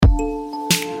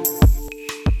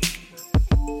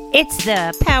It's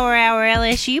the Power Hour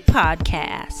LSU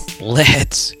podcast.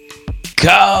 Let's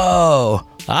go!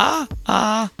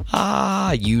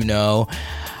 You know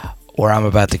where I'm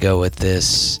about to go with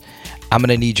this. I'm going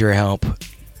to need your help.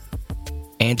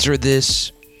 Answer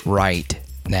this right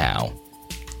now.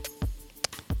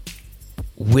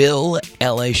 Will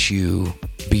LSU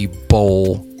be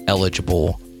bowl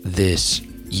eligible this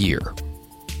year?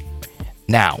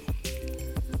 Now,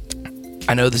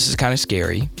 I know this is kind of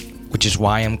scary, which is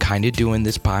why I'm kind of doing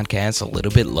this podcast a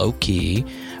little bit low-key,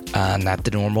 not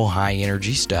the normal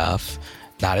high-energy stuff,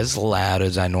 not as loud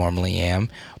as I normally am.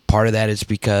 Part of that is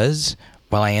because,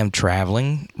 while I am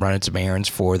traveling, running some errands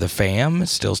for the fam,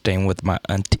 still staying with my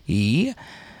auntie.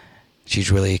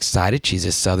 She's really excited. She's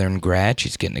a Southern grad.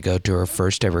 She's getting to go to her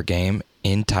first ever game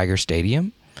in Tiger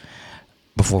Stadium.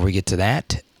 Before we get to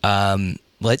that,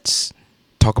 let's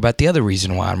talk about the other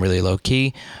reason why I'm really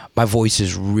low-key. My voice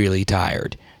is really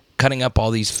tired. Cutting up all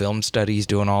these film studies,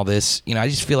 doing all this, I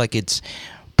just feel like it's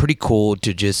pretty cool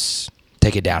to just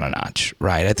take it down a notch,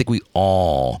 right? I think we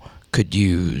all could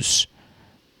use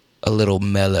a little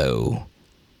mellow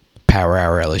Power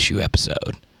Hour LSU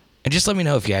episode. And just let me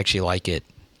know if you actually like it,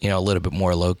 a little bit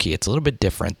more low-key. It's a little bit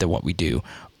different than what we do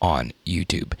on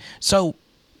YouTube. So,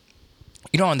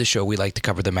 on the show, we like to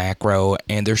cover the macro,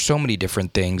 and there's so many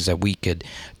different things that we could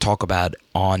talk about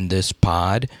on this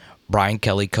pod. Brian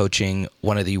Kelly coaching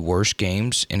one of the worst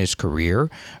games in his career.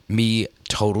 Me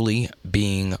totally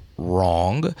being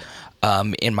wrong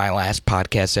in my last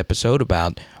podcast episode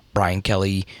about Brian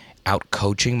Kelly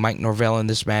out-coaching Mike Norvell in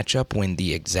this matchup when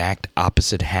the exact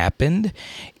opposite happened.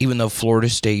 Even though Florida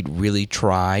State really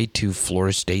tried to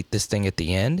Florida State this thing at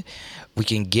the end. We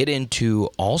can get into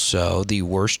also the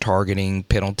worst targeting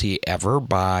penalty ever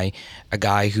by a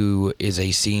guy who is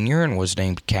a senior and was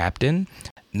named captain.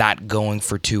 Not going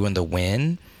for two in the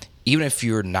win. Even if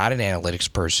you're not an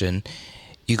analytics person,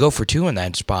 you go for two in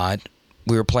that spot.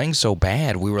 We were playing so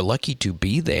bad. We were lucky to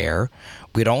be there.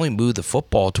 We'd only moved the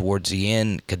football towards the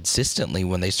end consistently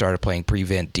when they started playing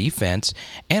prevent defense.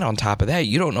 And on top of that,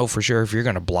 you don't know for sure if you're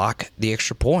going to block the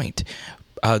extra point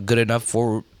good enough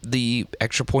for the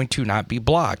extra point to not be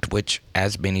blocked, which,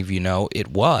 as many of you know, it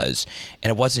was.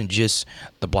 And it wasn't just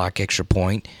the block extra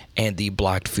point and the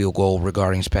blocked field goal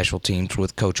regarding special teams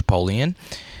with Coach Polian.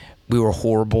 We were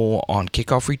horrible on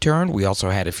kickoff return. We also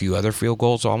had a few other field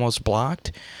goals almost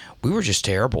blocked. We were just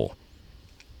terrible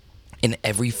in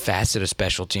every facet of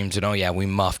special teams. And we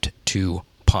muffed 2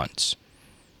 punts.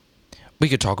 We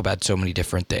could talk about so many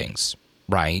different things,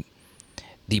 right?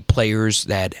 The players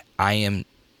that I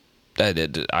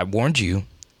warned you,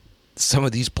 some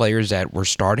of these players that were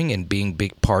starting and being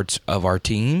big parts of our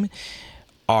team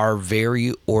are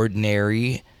very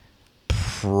ordinary,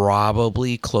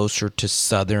 probably closer to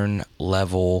Southern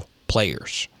level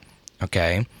players,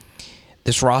 okay?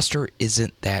 This roster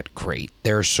isn't that great.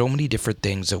 There are so many different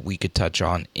things that we could touch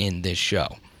on in this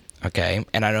show, okay?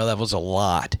 And I know that was a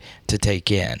lot to take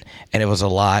in, and it was a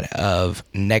lot of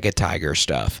Tiger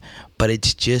stuff, but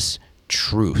it's just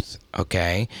truth,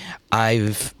 okay?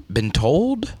 I've been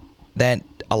told that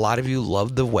a lot of you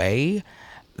love the way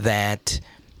that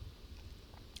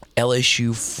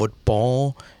LSU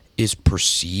football is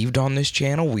perceived on this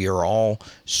channel. We are all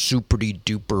super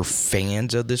duper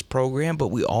fans of this program, but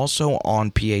we also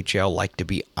on PHL like to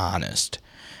be honest.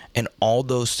 And all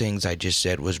those things I just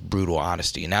said was brutal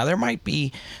honesty. Now, there might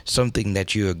be something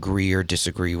that you agree or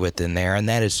disagree with in there, and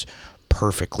that is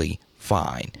perfectly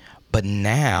fine. But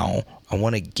now I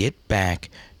want to get back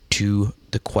to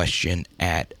the question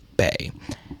at bay.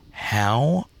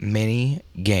 How many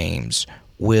games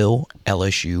will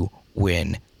LSU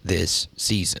win this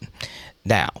season?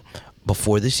 Now,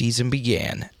 before the season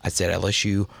began, I said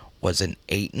LSU was an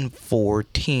 8-4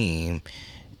 team,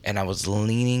 and I was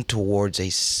leaning towards a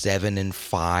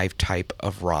 7-5 type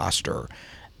of roster.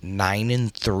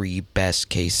 9-3 best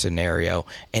case scenario,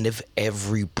 and if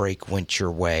every break went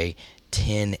your way,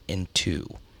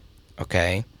 10-2.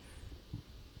 Okay?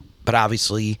 But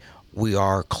obviously, we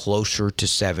are closer to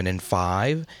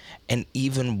 7-5, and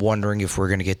even wondering if we're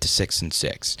going to get to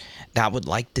 6-6. Now, I would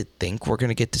like to think we're going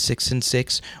to get to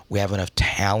 6-6. We have enough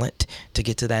talent to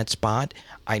get to that spot.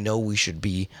 I know we should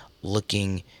be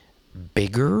looking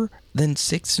bigger than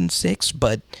 6-6,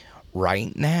 but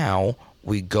right now,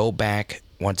 we go back.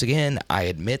 Once again, I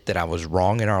admit that I was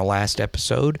wrong in our last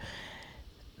episode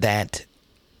that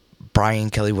Brian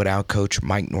Kelly would outcoach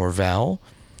Mike Norvell.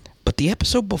 But the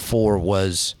episode before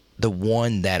was the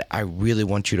one that I really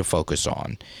want you to focus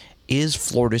on. Is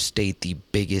Florida State the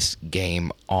biggest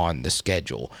game on the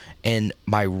schedule? And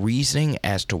my reasoning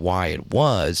as to why it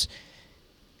was,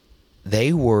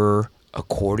 they were,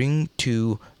 according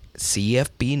to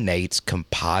CFB Nate's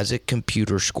composite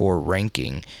computer score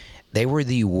ranking, they were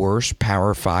the worst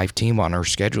Power 5 team on our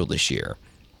schedule this year.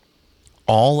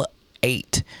 All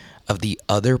 8 of the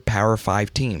other Power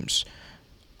 5 teams,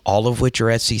 all of which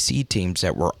are SEC teams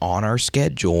that were on our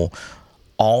schedule,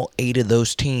 all 8 of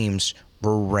those teams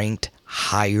were ranked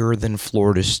higher than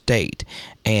Florida State.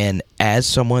 And as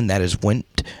someone that has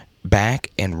went back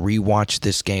and rewatched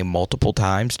this game multiple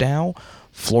times now,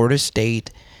 Florida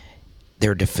State,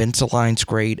 their defensive line's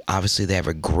great. Obviously, they have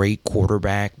a great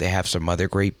quarterback. They have some other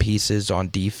great pieces on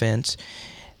defense.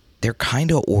 They're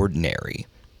kind of ordinary,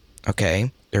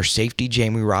 okay? Their safety,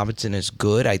 Jamie Robinson, is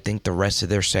good. I think the rest of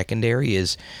their secondary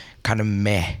is kind of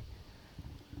meh.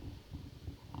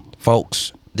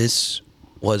 Folks, this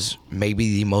was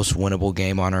maybe the most winnable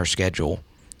game on our schedule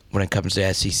when it comes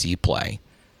to SEC play.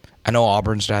 I know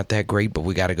Auburn's not that great, but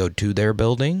we got to go to their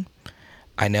building.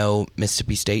 I know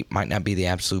Mississippi State might not be the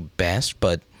absolute best,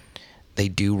 but they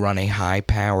do run a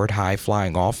high-powered,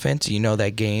 high-flying offense. You know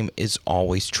that game is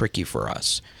always tricky for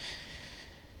us.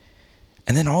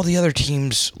 And then all the other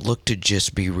teams look to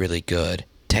just be really good.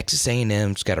 Texas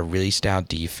A&M's got a really stout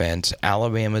defense.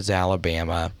 Alabama's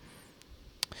Alabama.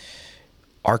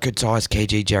 Arkansas has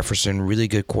KJ Jefferson, really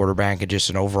good quarterback, and just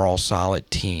an overall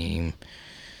solid team.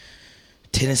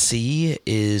 Tennessee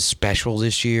is special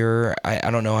this year. I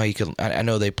don't know how you can. I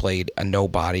know they played a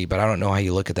nobody, but I don't know how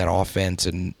you look at that offense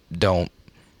and don't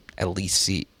at least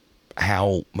see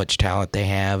how much talent they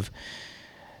have.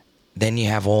 Then you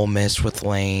have Ole Miss with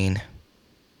Lane,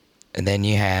 and then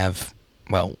you have,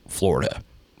 well, Florida,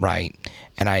 right?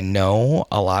 And I know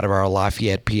a lot of our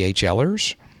Lafayette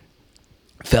PHLers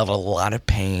felt a lot of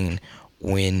pain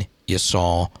when you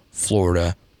saw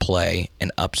Florida play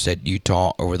and upset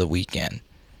Utah over the weekend.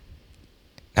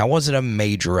 Now, it wasn't a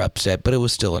major upset, but it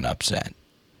was still an upset.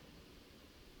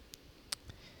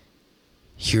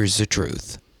 Here's the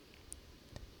truth.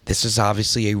 This is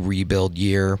obviously a rebuild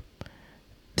year.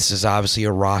 This is obviously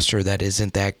a roster that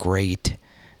isn't that great.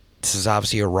 This is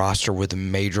obviously a roster with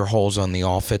major holes on the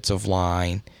offensive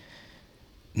line.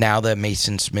 Now that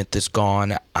Mason Smith is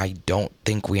gone, I don't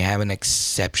think we have an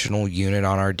exceptional unit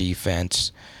on our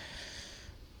defense.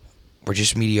 We're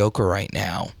just mediocre right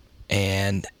now,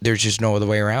 and there's just no other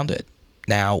way around it.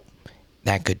 Now,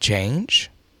 that could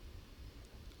change.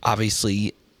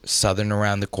 Obviously, Southern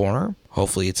around the corner.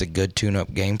 Hopefully, it's a good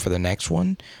tune-up game for the next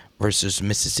one versus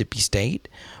Mississippi State.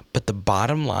 But the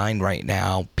bottom line right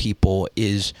now, people,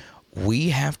 is we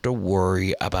have to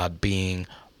worry about being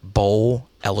bowl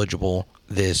eligible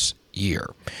this year.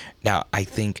 Now, I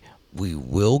think we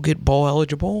will get bowl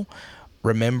eligible.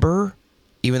 Remember,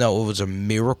 even though it was a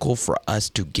miracle for us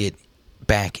to get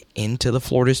back into the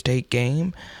Florida State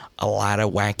game, a lot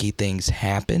of wacky things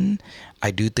happen.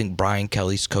 I do think Brian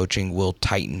Kelly's coaching will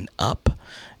tighten up,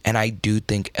 and I do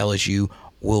think LSU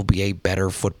will be a better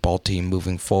football team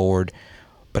moving forward.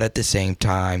 But at the same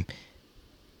time,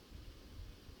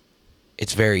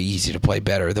 it's very easy to play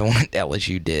better than what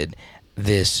LSU did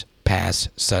this past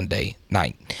Sunday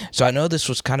night. So I know this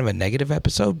was kind of a negative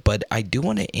episode, but I do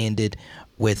want to end it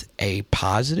with a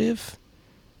positive.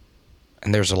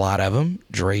 And there's a lot of them,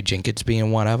 Dre Jenkins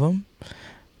being one of them.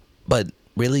 But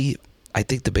really, I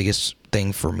think the biggest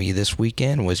thing for me this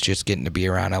weekend was just getting to be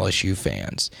around LSU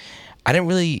fans. I didn't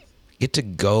really get to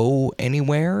go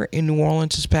anywhere in New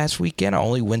Orleans this past weekend. I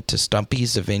only went to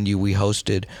Stumpy's, the venue we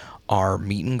hosted our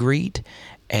meet and greet,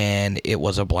 and it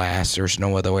was a blast. There's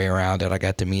no other way around it. I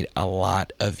got to meet a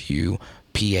lot of you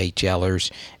PHLers,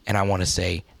 and I want to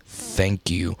say thank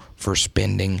you for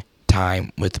spending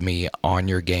time with me on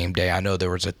your game day. I know there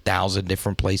was 1,000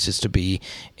 different places to be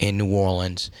in New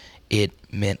Orleans. It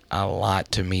meant a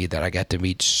lot to me that I got to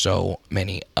meet so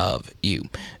many of you.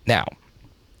 Now,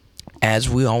 as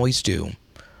we always do,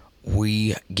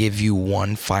 we give you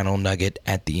one final nugget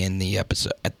at the end of the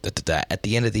episode. At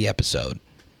the end of the episode,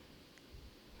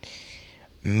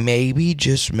 maybe,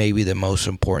 just maybe, the most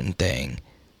important thing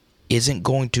isn't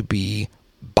going to be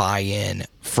buy-in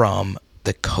from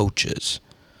the coaches.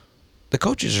 The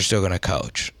coaches are still going to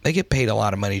coach. They get paid a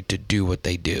lot of money to do what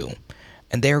they do,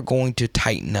 and they're going to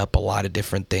tighten up a lot of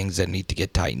different things that need to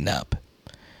get tightened up.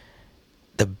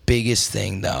 The biggest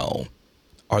thing, though,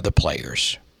 are the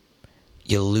players.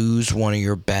 You lose one of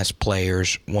your best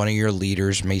players, one of your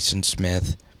leaders, Mason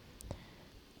Smith.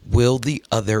 Will the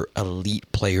other elite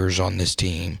players on this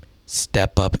team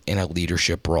step up in a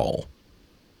leadership role?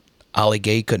 Ali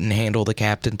Gay couldn't handle the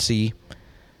captaincy,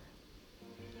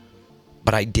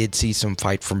 but I did see some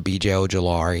fight from B.J.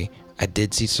 Ojolari. I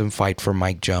did see some fight from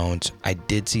Mike Jones. I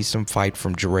did see some fight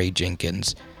from Dre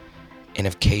Jenkins. And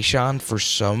if Kayshawn, for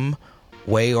some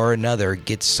way or another,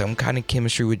 gets some kind of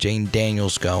chemistry with Jane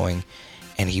Daniels going,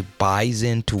 and he buys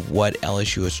into what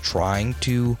LSU is trying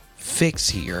to fix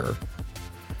here,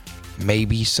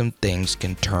 maybe some things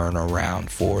can turn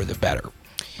around for the better.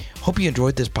 Hope you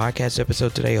enjoyed this podcast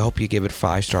episode today. I hope you give it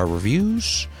 5-star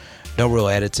reviews. No real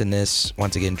edits in this.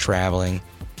 Once again, traveling.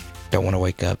 Don't want to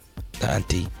wake up the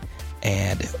auntie.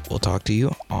 And we'll talk to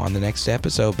you on the next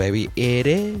episode, baby. It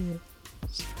is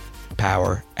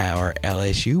Power Hour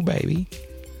LSU, baby.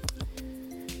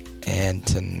 And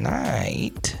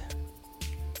tonight,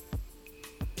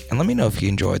 and let me know if you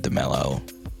enjoyed the mellow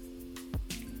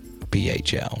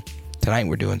BHL. Tonight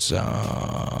we're doing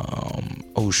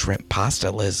some shrimp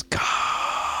pasta. Let's go.